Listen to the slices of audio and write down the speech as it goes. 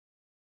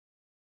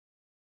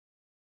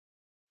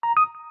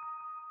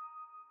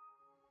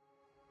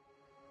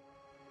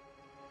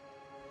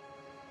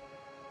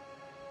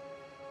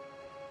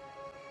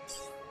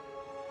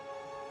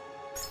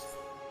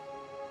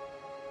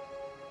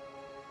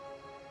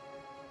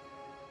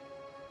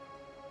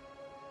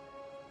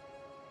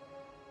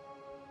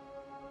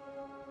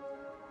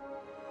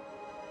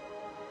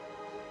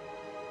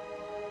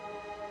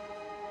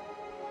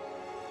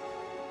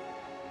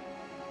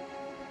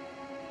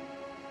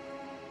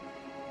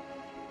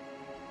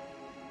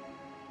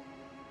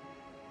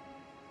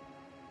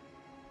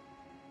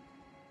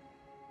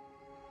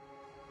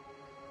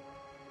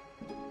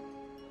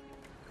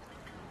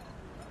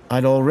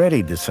I'd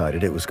already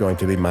decided it was going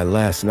to be my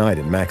last night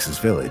in Max's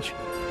village.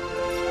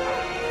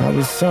 I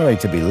was sorry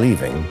to be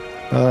leaving,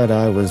 but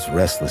I was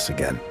restless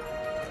again.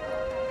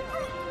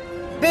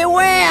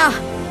 Beware!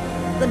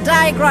 The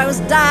day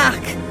grows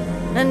dark,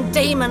 and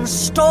demons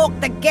stalk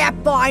the gap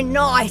by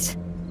night.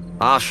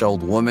 Harsh,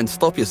 old woman,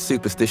 stop your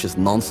superstitious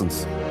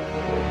nonsense.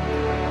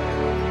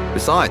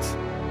 Besides,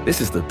 this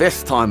is the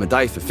best time of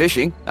day for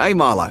fishing, eh,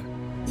 Milo?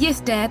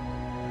 Yes, Dad.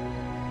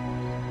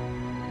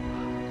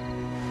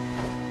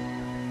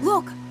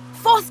 Look,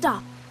 Foster!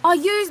 I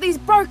use these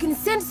broken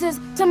sensors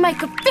to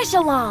make a fish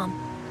alarm.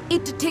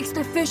 It detects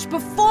the fish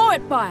before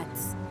it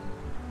bites.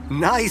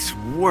 Nice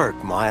work,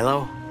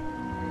 Milo.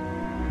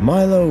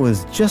 Milo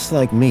was just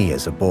like me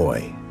as a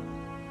boy,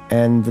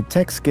 and the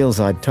tech skills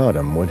I'd taught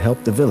him would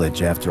help the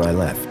village after I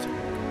left.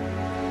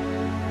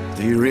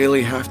 Do you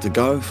really have to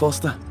go,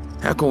 Foster?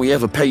 How can we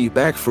ever pay you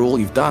back for all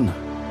you've done?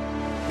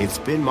 It's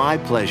been my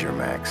pleasure,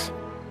 Max.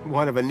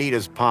 One of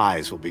Anita's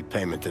pies will be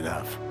payment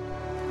enough.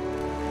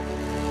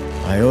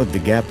 I owed the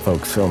Gap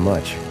folks so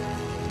much.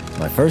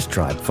 My first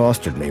tribe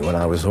fostered me when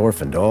I was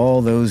orphaned all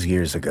those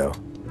years ago.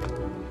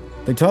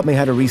 They taught me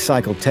how to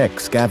recycle tech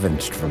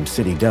scavenged from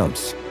city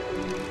dumps.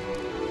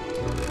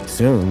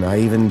 Soon, I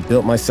even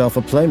built myself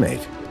a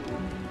playmate.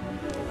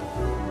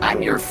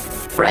 I'm your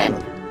friend.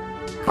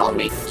 Call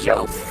me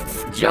Joey.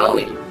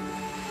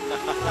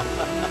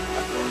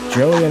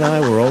 Joey and I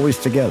were always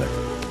together.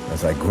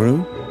 As I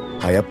grew,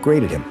 I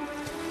upgraded him.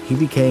 He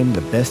became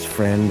the best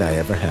friend I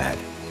ever had.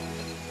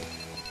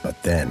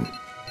 But then...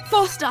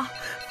 Foster!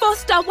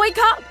 Foster, wake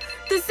up!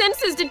 The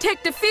sensors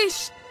detect a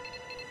fish.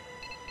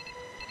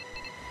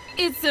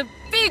 It's a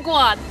big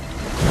one.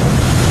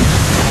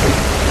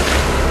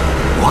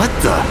 What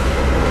the?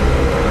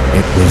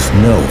 It was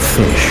no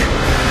fish.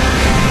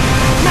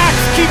 Max,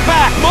 keep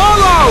back!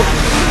 Milo!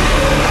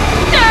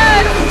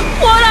 Dad!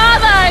 What are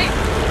they?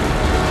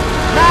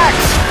 Max!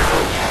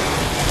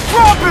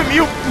 Drop him,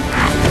 you...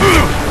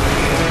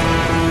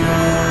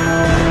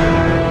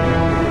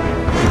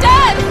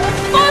 Dad!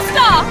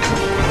 Foster!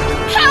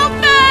 Help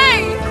me!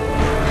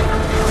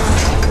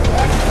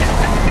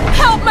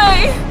 Help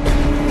me!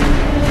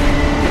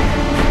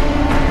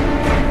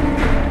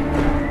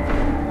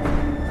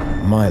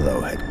 Milo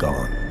had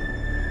gone.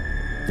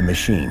 The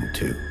machine,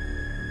 too.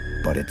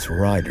 But its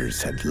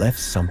riders had left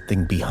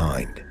something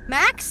behind.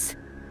 Max?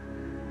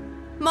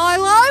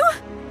 Milo?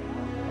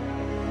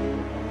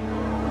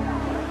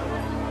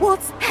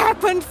 What's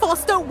happened,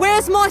 Foster?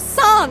 Where's my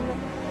son?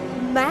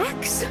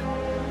 Max?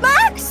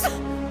 Max?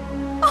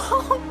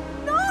 Oh,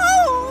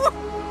 no!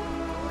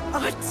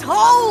 I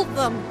told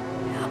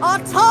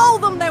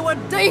them there were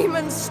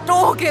demons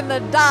stalking the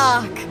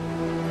dark.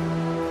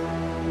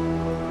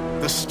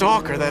 The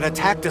stalker that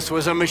attacked us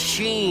was a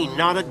machine,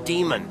 not a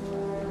demon.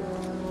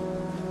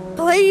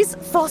 Please,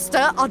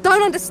 Foster, I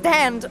don't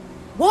understand.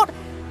 What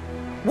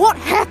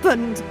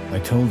happened? I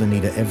told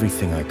Anita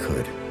everything I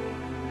could,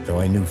 though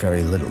I knew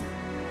very little.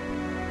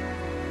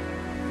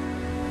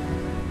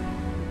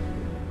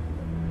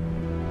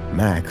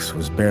 Max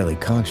was barely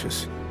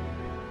conscious.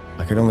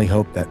 I could only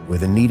hope that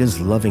with Anita's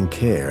loving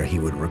care, he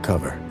would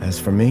recover. As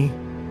for me,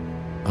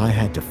 I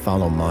had to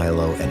follow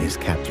Milo and his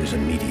captors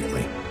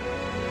immediately.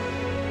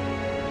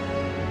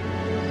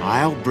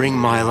 I'll bring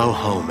Milo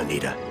home,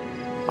 Anita.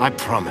 I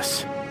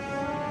promise.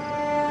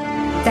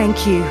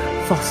 Thank you,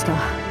 Foster.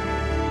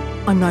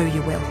 I know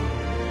you will.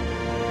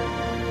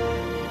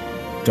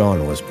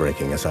 Dawn was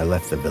breaking as I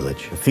left the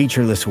village. The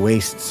featureless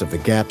wastes of the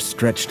Gap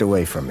stretched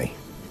away from me.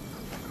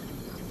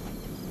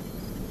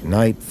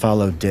 Night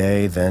followed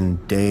day, then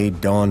day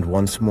dawned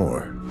once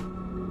more.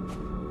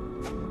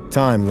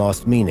 Time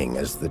lost meaning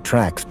as the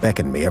tracks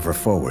beckoned me ever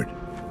forward.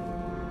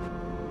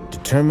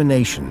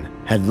 Determination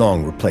had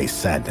long replaced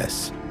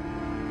sadness.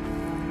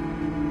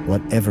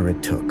 Whatever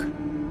it took,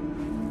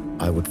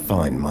 I would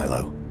find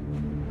Milo.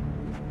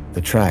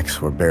 The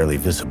tracks were barely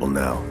visible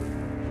now,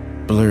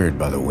 blurred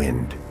by the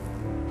wind.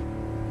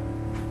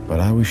 But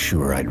I was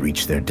sure I'd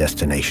reach their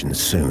destination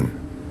soon.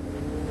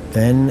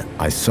 Then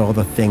I saw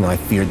the thing I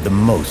feared the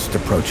most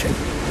approaching.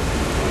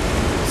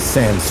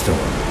 Sandstorm.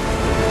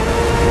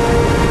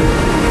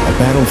 I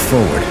battled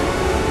forward,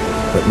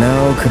 but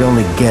now could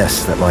only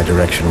guess that my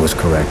direction was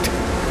correct.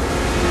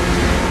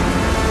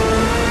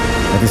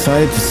 I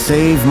decided to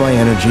save my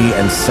energy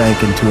and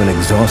sank into an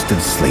exhausted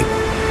sleep.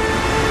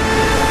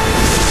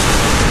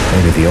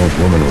 Maybe the old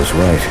woman was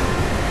right.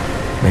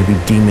 Maybe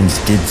demons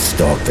did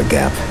stalk the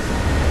Gap.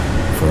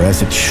 For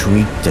as it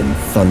shrieked and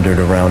thundered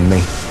around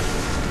me,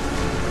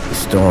 the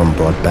storm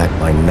brought back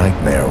my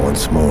nightmare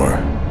once more.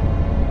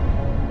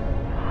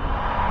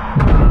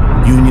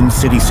 Union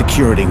City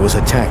security was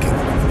attacking.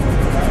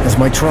 As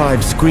my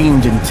tribe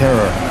screamed in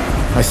terror,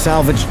 I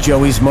salvaged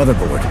Joey's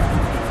motherboard.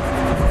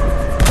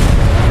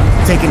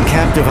 Taken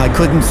captive, I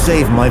couldn't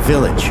save my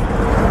village.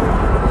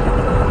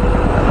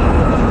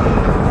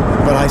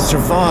 But I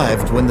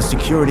survived when the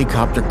security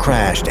copter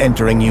crashed,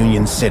 entering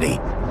Union City.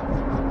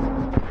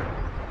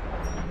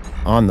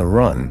 On the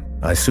run,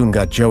 I soon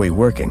got Joey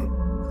working.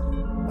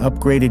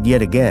 Upgraded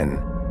yet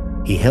again,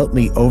 He helped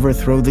me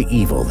overthrow the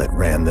evil that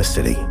ran the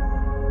city.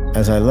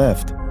 As I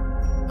left,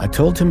 I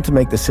told him to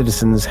make the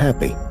citizens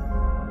happy.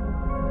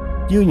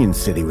 Union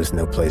City was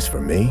no place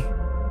for me.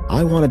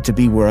 I wanted to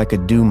be where I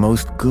could do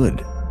most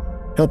good,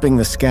 helping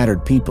the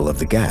scattered people of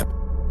the Gap.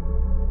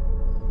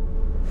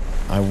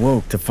 I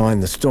woke to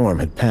find the storm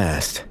had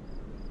passed.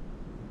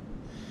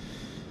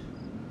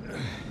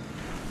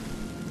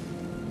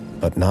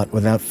 But not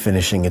without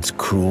finishing its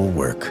cruel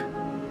work.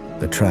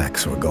 The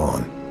tracks were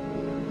gone.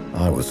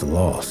 I was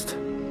lost,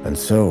 and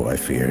so, I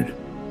feared,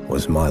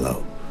 was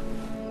Milo.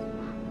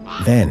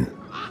 Then,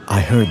 I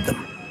heard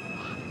them.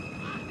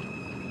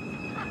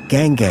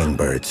 Gang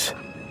birds,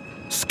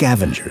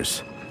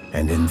 scavengers,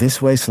 and in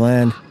this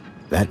wasteland,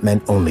 that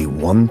meant only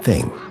one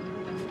thing: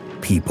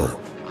 people.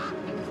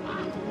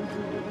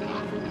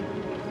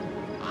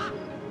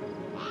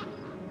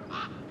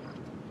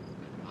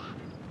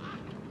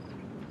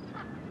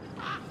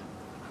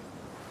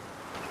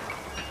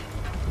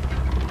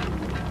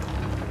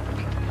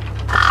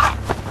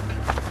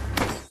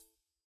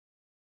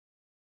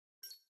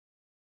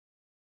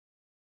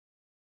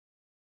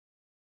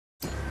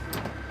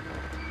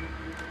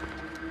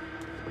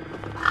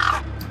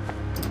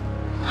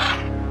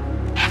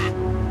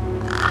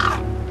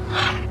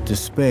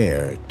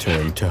 Despair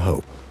turned to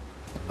hope.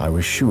 I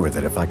was sure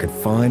that if I could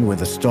find where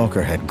the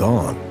stalker had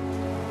gone,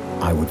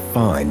 I would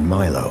find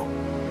Milo.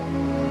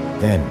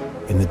 Then,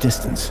 in the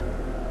distance,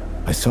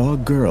 I saw a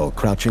girl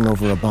crouching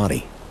over a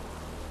body.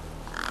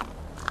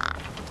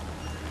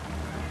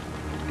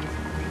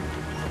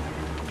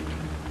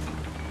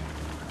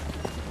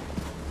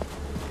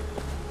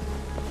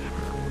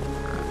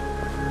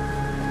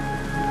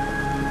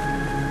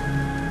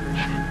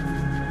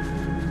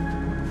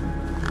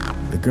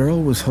 The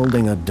girl was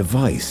holding a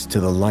device to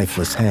the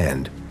lifeless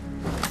hand.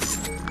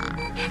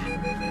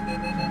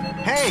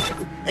 Hey!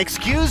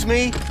 Excuse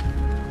me!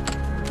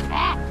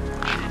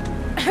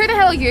 Who the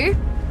hell are you?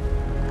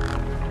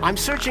 I'm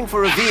searching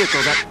for a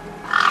vehicle that...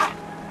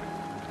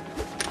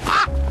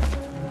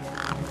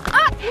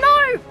 Ah,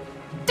 no!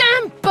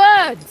 Damn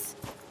birds!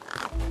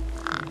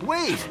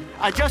 Wait!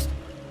 I just...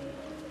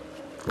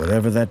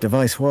 Whatever that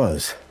device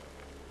was,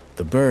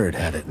 the bird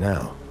had it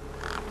now.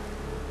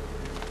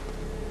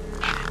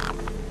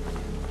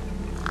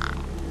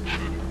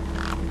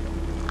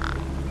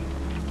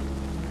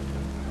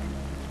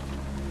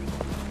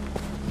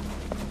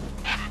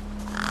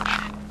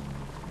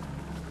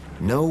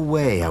 No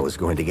way I was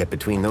going to get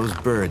between those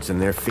birds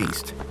and their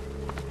feast.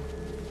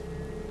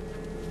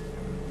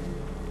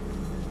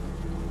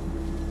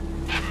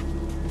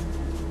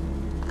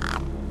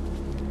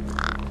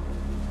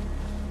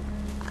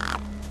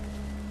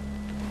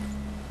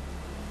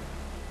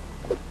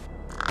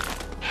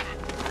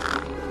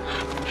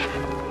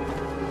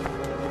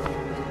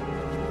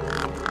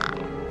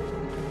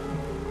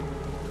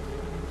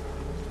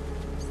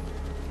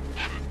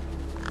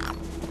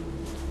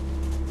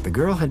 The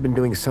girl had been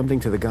doing something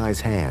to the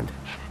guy's hand.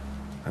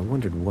 I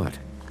wondered what.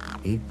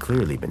 He'd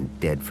clearly been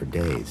dead for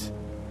days.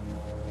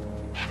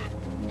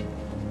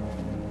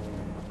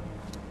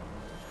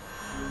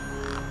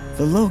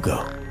 The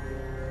logo.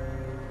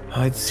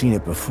 I'd seen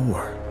it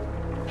before.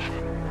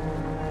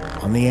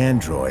 On the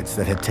androids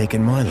that had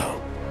taken Milo.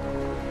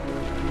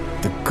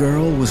 The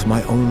girl was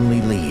my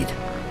only lead.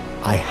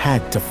 I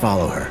had to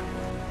follow her.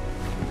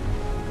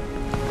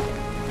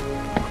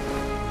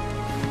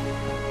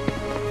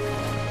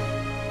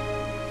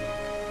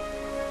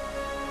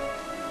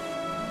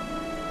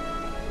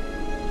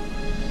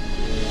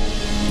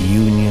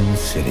 Union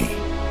City.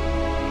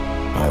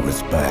 I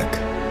was back.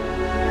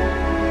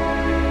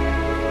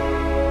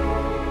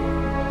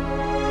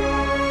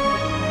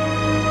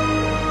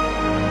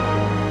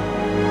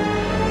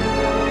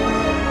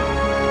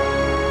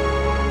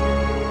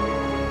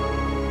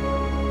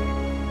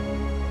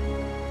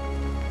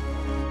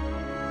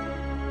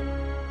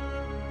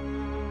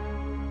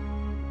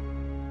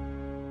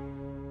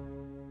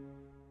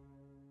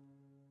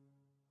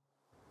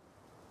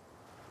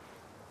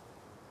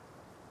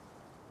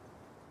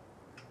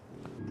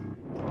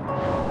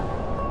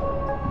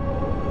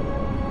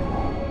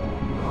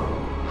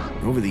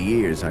 Over the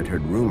years, I'd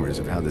heard rumors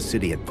of how the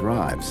city had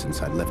thrived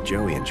since I'd left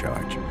Joey in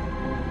charge.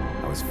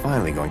 I was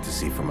finally going to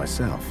see for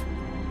myself.